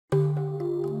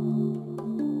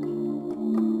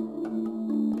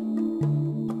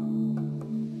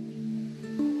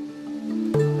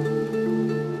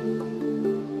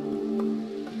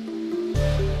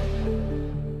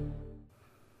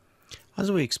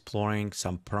As we're exploring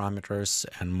some parameters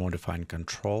and modifying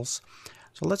controls,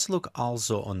 so let's look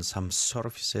also on some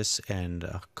surfaces and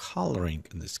coloring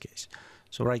in this case.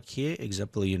 So right here,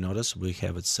 example, you notice we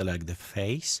have it select the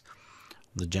face,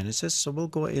 the Genesis. So we'll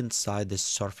go inside the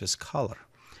surface color.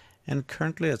 And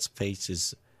currently its face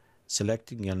is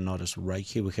selecting. You'll notice right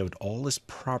here we have all these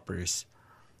properties.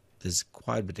 This is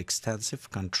quite a bit extensive,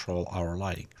 control our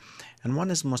lighting. And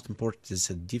one is most important is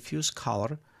a diffuse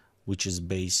color, which is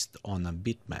based on a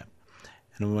bitmap.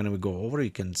 And when we go over,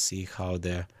 you can see how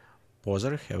the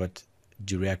poser have a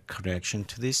direct connection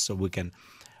to this, so we can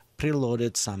preload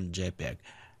it some JPEG.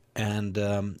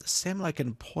 And same like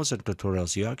in poser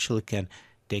tutorials, you actually can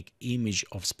take image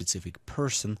of specific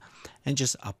person and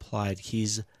just apply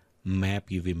his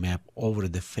map, UV map over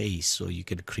the face, so you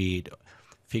can create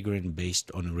figurine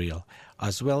based on real,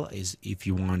 as well as if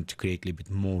you want to create a little bit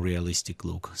more realistic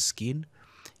look skin.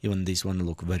 Even this one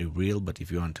look very real, but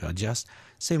if you want to adjust,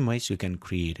 same ways you can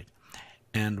create it.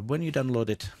 And when you download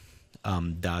it,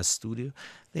 Daz Studio,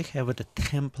 they have it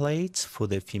templates for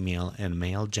the female and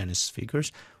male Genesis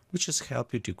figures, which just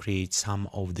help you to create some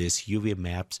of these UV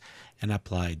maps and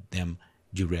apply them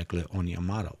directly on your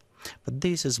model. But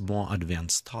this is more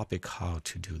advanced topic how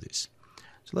to do this.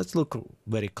 So let's look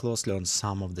very closely on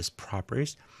some of these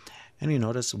properties. And you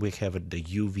notice we have it the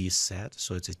UV set,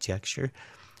 so it's a texture.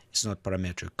 It's not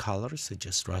parametric colors, it's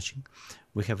just stretching.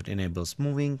 We have it enables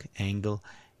moving, angle.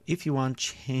 If you want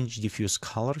change diffuse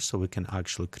color, so we can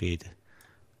actually create a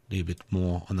little bit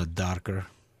more on a darker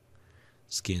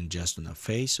skin just on the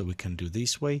face, so we can do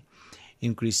this way.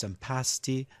 Increase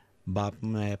opacity, bump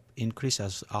map, increase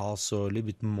as also a little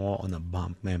bit more on a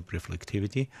bump map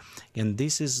reflectivity. And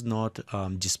this is not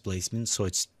displacement, so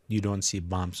it's you don't see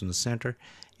bumps in the center.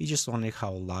 It's just only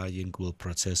how lighting will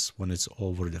process when it's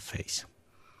over the face.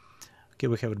 Okay,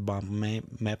 we have bump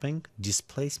mapping,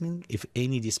 displacement. If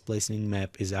any displacement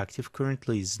map is active,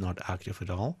 currently is not active at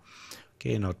all.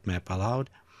 Okay, not map allowed.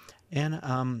 And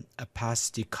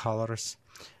opacity colors,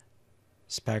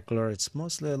 specular. It's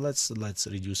mostly let's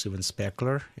reduce even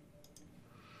specular.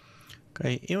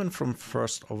 Okay, even from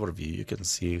first overview, you can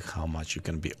see how much you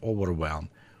can be overwhelmed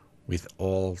with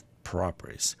all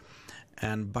properties.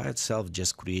 And by itself,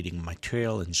 just creating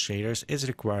material and shaders is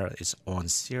required its own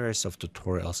series of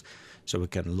tutorials. So we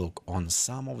can look on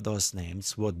some of those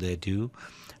names, what they do,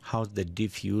 how they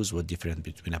diffuse, what difference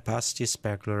between opacity,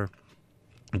 specular,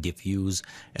 diffuse,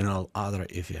 and all other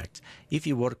effects. If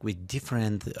you work with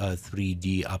different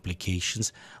 3D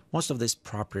applications, most of these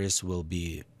properties will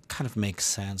be kind of make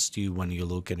sense to you when you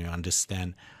look and you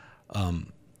understand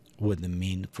what they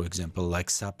mean. For example, like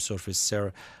subsurface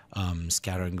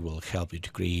scattering will help you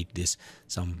to create this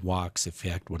some wax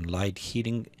effect when light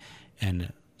hitting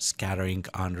and scattering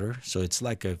under. So it's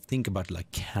like a think about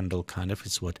like candle kind of.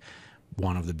 It's what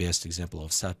one of the best example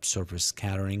of subsurface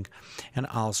scattering, and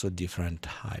also different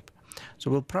type. So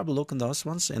we'll probably look at those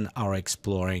ones in our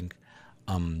exploring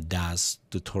Daz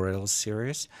tutorial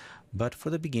series. But for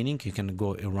the beginning, you can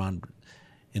go around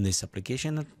in this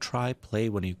application and try play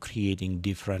when you're creating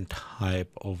different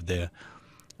type of the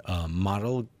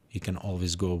model. You can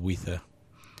always go with the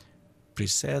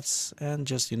presets and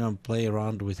just play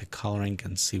around with the coloring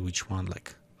and see which one,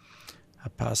 like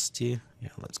opacity.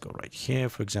 Yeah, let's go right here.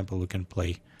 For example, we can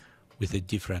play with a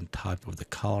different type of the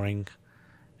coloring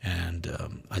and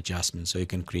adjustment, so you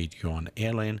can create your own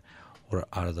alien or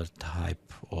other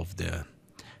type of the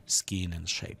skin and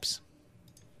shapes.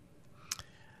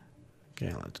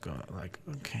 Okay, let's go like,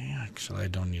 okay, actually I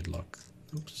don't need lock.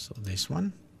 Oops, so this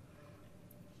one.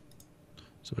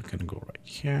 So we can go right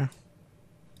here.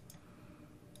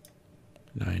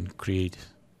 Now and create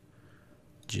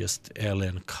just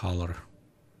alien color,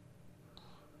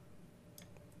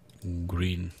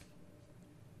 green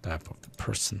type of the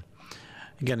person.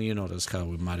 Again, you notice how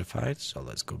we modified. So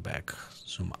let's go back,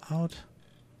 zoom out.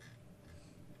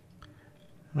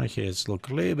 Right here it's look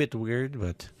a little bit weird,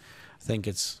 but I think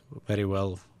it's very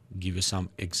well give you some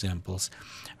examples.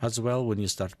 As well, when you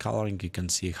start coloring, you can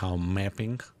see how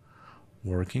mapping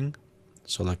working.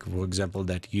 So like for example,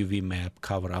 that UV map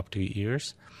cover up to your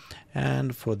ears,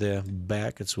 and for the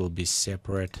back it will be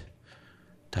separate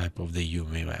type of the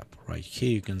UV map. Right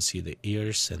here you can see the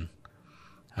ears and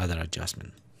other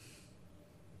adjustment.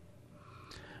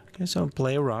 Okay, so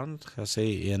play around. I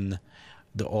say in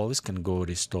the always can go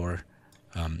restore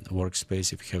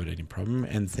workspace if you have any problem.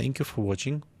 And thank you for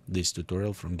watching this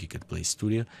tutorial from Geekatplay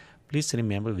Studio. Please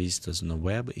remember, visit us on the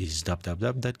web is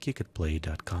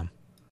www.geekatplay.com.